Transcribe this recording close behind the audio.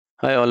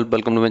Hi all,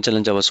 welcome to my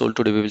channel Java Soul.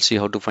 Today we will see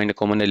how to find a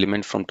common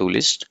element from two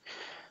lists,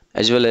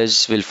 as well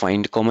as we'll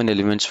find common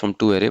elements from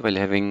two array while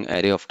having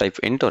array of type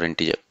int or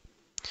integer.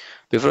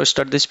 Before I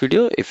start this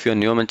video, if you are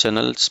new on my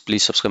channel,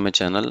 please subscribe my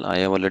channel. I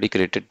have already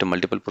created a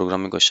multiple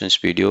programming questions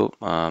video.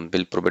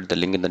 We'll provide the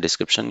link in the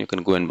description. You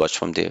can go and watch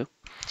from there.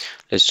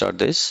 Let's start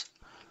this.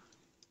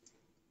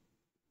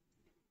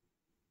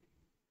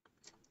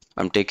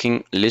 I'm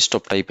taking list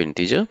of type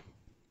integer,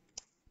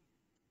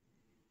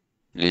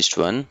 list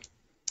 1,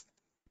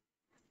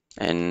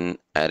 and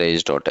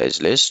arrays dot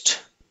as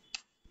list.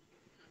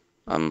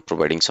 I'm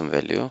providing some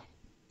value,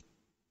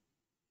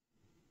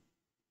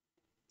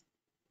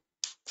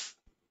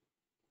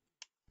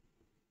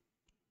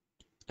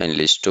 and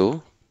list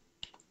 2,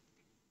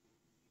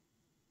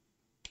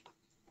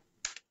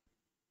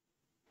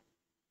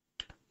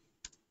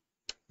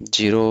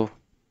 0,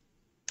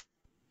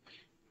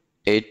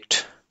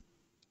 8,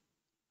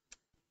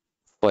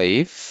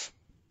 5,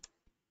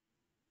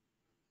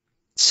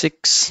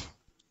 6,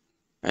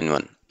 and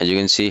 1. As you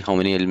can see, how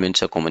many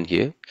elements are common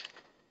here?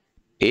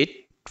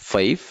 8,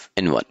 5,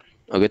 and 1.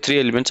 Okay, 3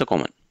 elements are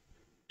common.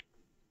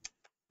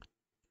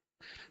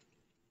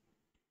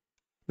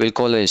 We'll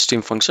call a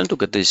stream function to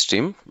get the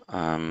stream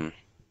from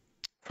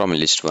a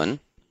list 1.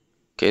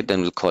 Okay,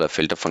 then we'll call a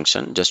filter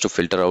function just to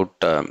filter out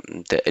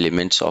the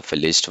elements of a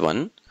list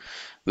 1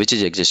 which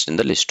is exist in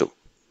the list 2.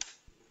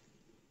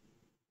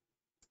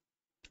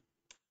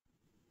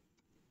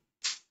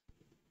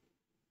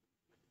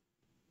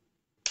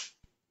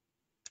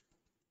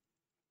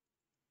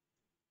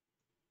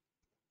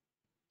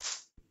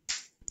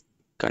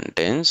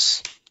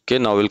 Contains. Okay,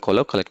 now we'll call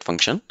a collect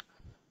function.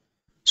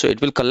 So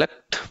it will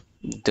collect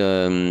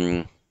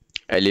the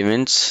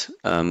elements.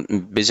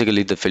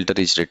 Basically the filter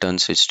is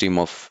returns a stream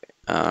of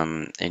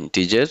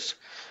integers.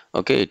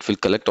 Okay, it will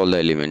collect all the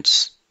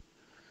elements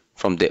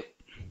from there.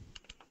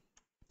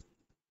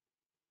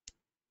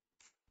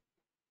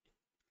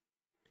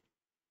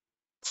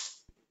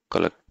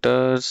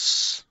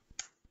 Collectors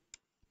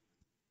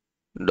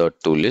dot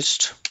to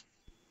list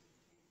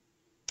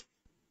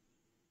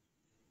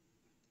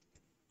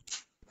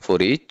for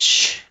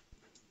each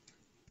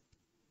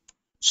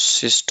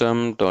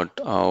system dot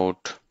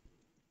out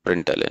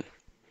println.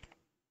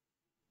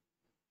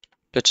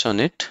 Let's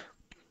run it.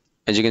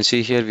 As you can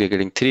see here, we are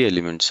getting 3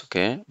 elements.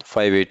 Okay,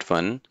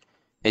 581,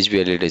 as we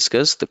already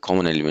discussed, the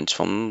common elements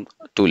from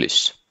two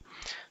lists.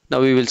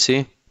 Now we will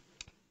see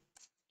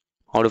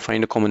how to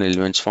find the common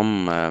elements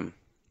from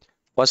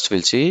first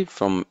we'll see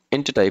from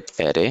int type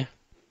array.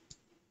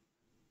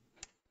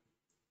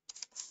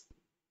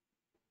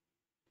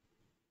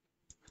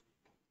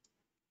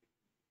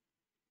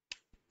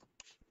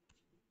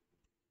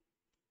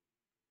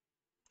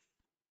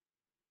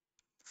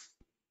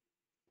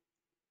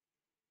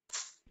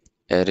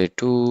 Array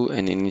 2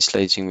 and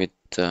initializing with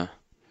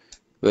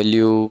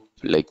value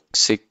like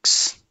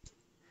 6,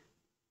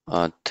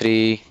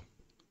 3,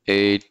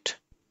 8,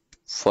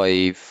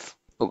 5,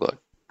 oh god,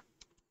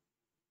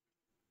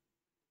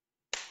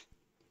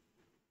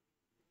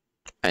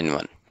 and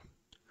 1.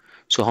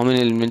 So how many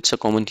elements are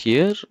common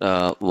here?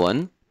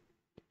 1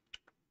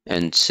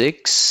 and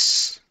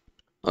 6.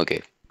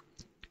 Okay,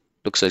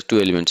 looks like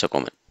 2 elements are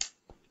common.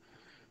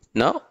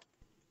 Now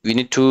we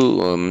need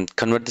to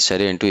convert this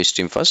array into a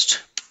stream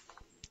first.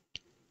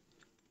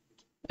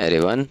 Array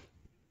 1,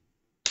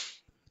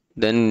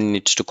 then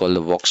needs to call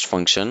the voxed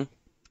function.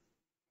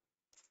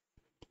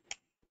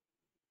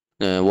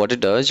 What it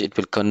does, it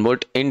will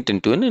convert int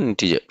into an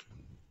integer.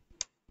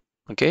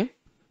 Okay,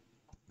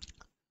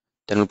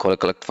 then we'll call a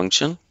collect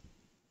function.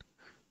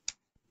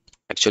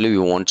 Actually we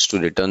want to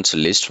return a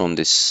list from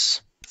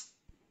this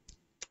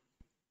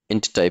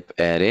int type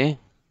array.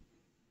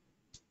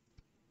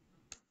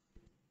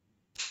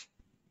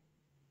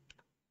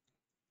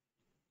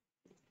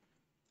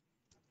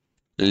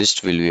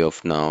 List will be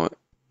of now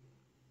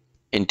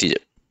integer.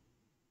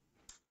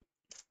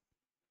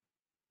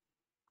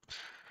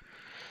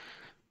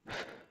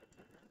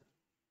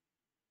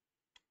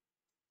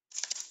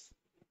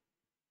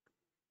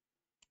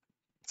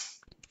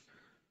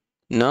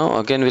 Now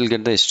again we'll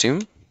get the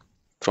stream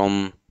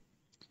from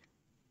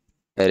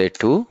array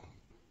 2,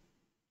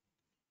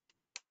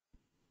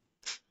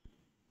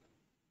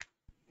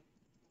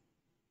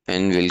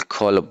 and we'll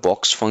call a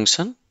box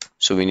function.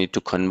 So we need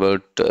to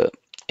convert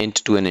int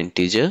to an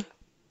integer.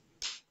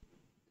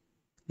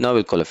 Now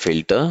we'll call a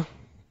filter,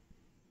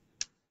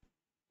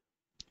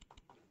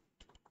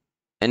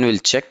 and we'll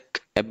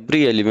check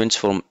every elements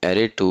from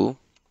array 2,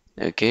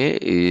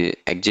 okay,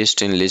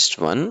 exist in list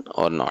 1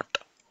 or not.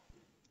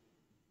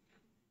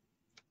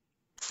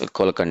 We'll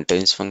call a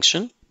contains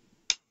function,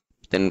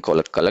 then call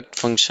a collect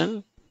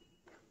function.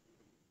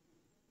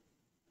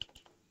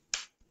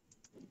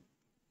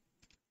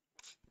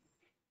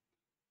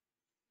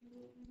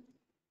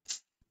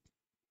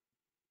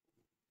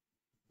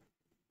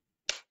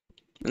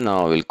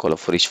 Now we'll call a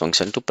for each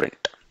function to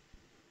print.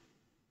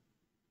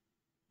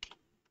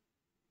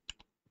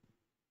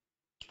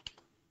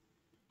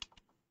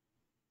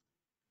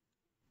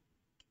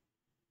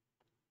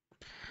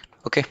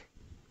 Okay,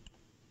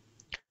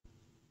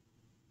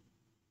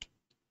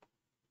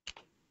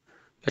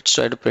 Let's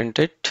try to print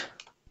it.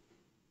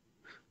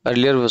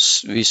 Earlier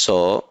we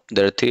saw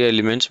there are three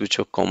elements which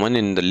were common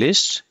in the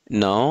list.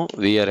 Now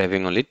we are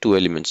having only two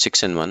elements,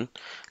 6 and 1.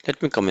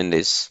 Let me comment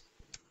this.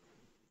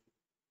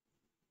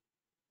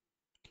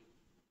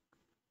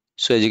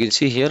 So as you can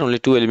see here, only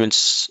two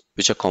elements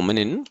which are common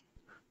in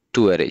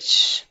two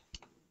arrays.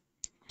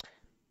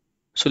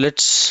 So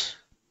let's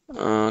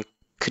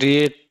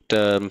create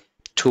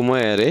two more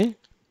array,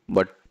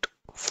 but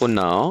for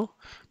now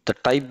the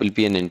type will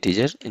be an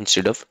integer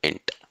instead of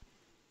int.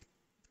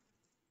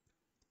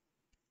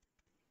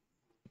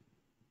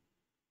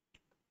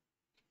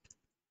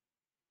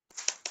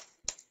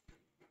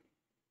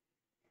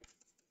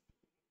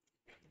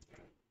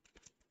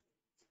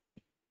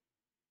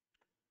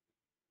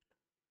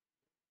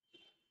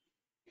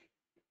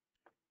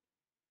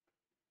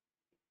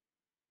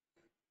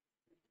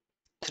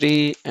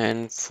 Three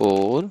and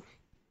 4.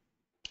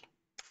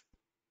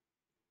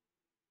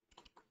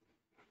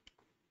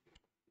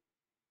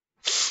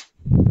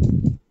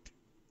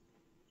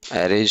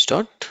 Arrays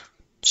dot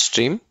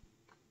stream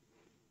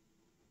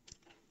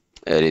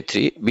array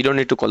 3. We don't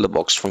need to call the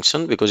box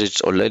function because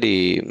it's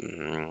already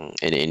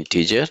an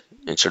integer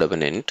instead of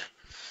an int.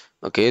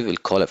 Okay, we'll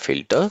call a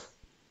filter.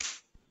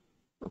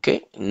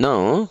 Okay,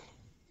 now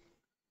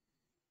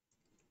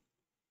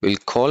we'll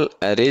call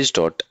arrays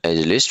dot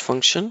edgelist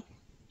function.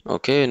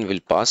 Okay, and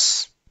we'll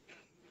pass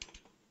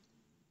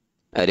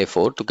array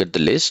 4 to get the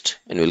list,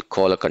 and we'll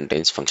call a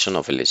contains function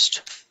of a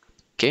list.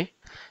 Okay,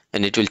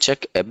 and it will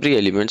check every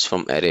elements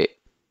from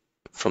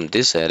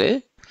this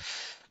array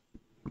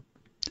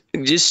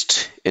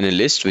exist in a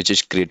list which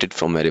is created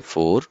from array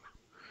 4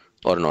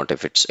 or not.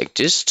 If it's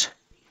exist,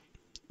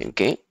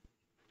 okay,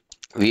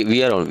 we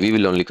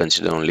will only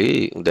consider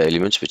only the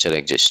elements which are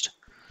exist.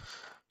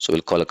 So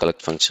we'll call a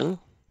collect function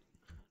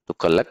to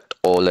collect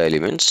all the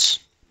elements.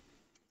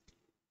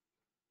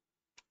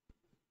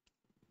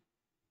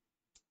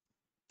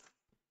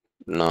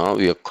 Now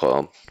we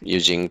are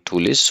using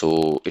toList,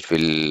 so it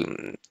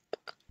will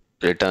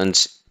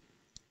returns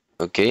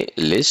okay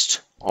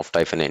list of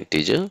type an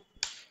integer.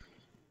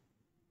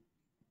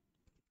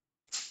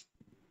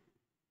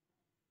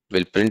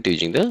 We'll print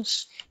using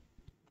this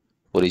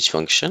for each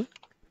function.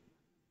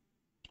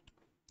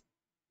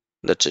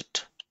 That's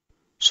it.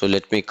 So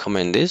let me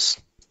comment this.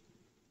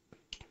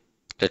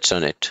 Let's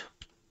run it.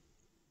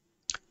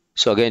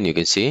 So again you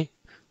can see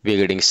we are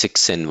getting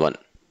 6 and 1.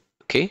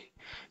 Okay,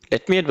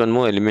 let me add one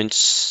more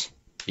elements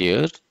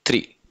here,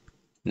 3.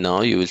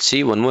 Now you will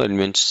see one more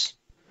elements.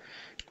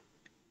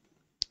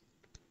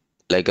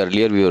 Like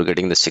earlier we were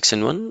getting the 6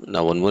 and 1.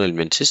 Now one more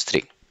element is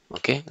 3.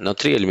 Okay, now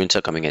 3 elements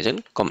are coming as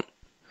in common.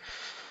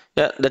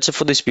 Yeah, that's it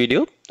for this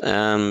video.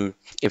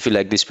 If you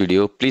like this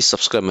video, please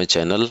subscribe my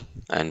channel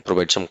and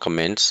provide some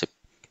comments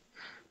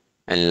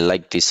and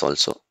like this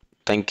also.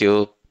 Thank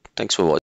you. Thanks for watching.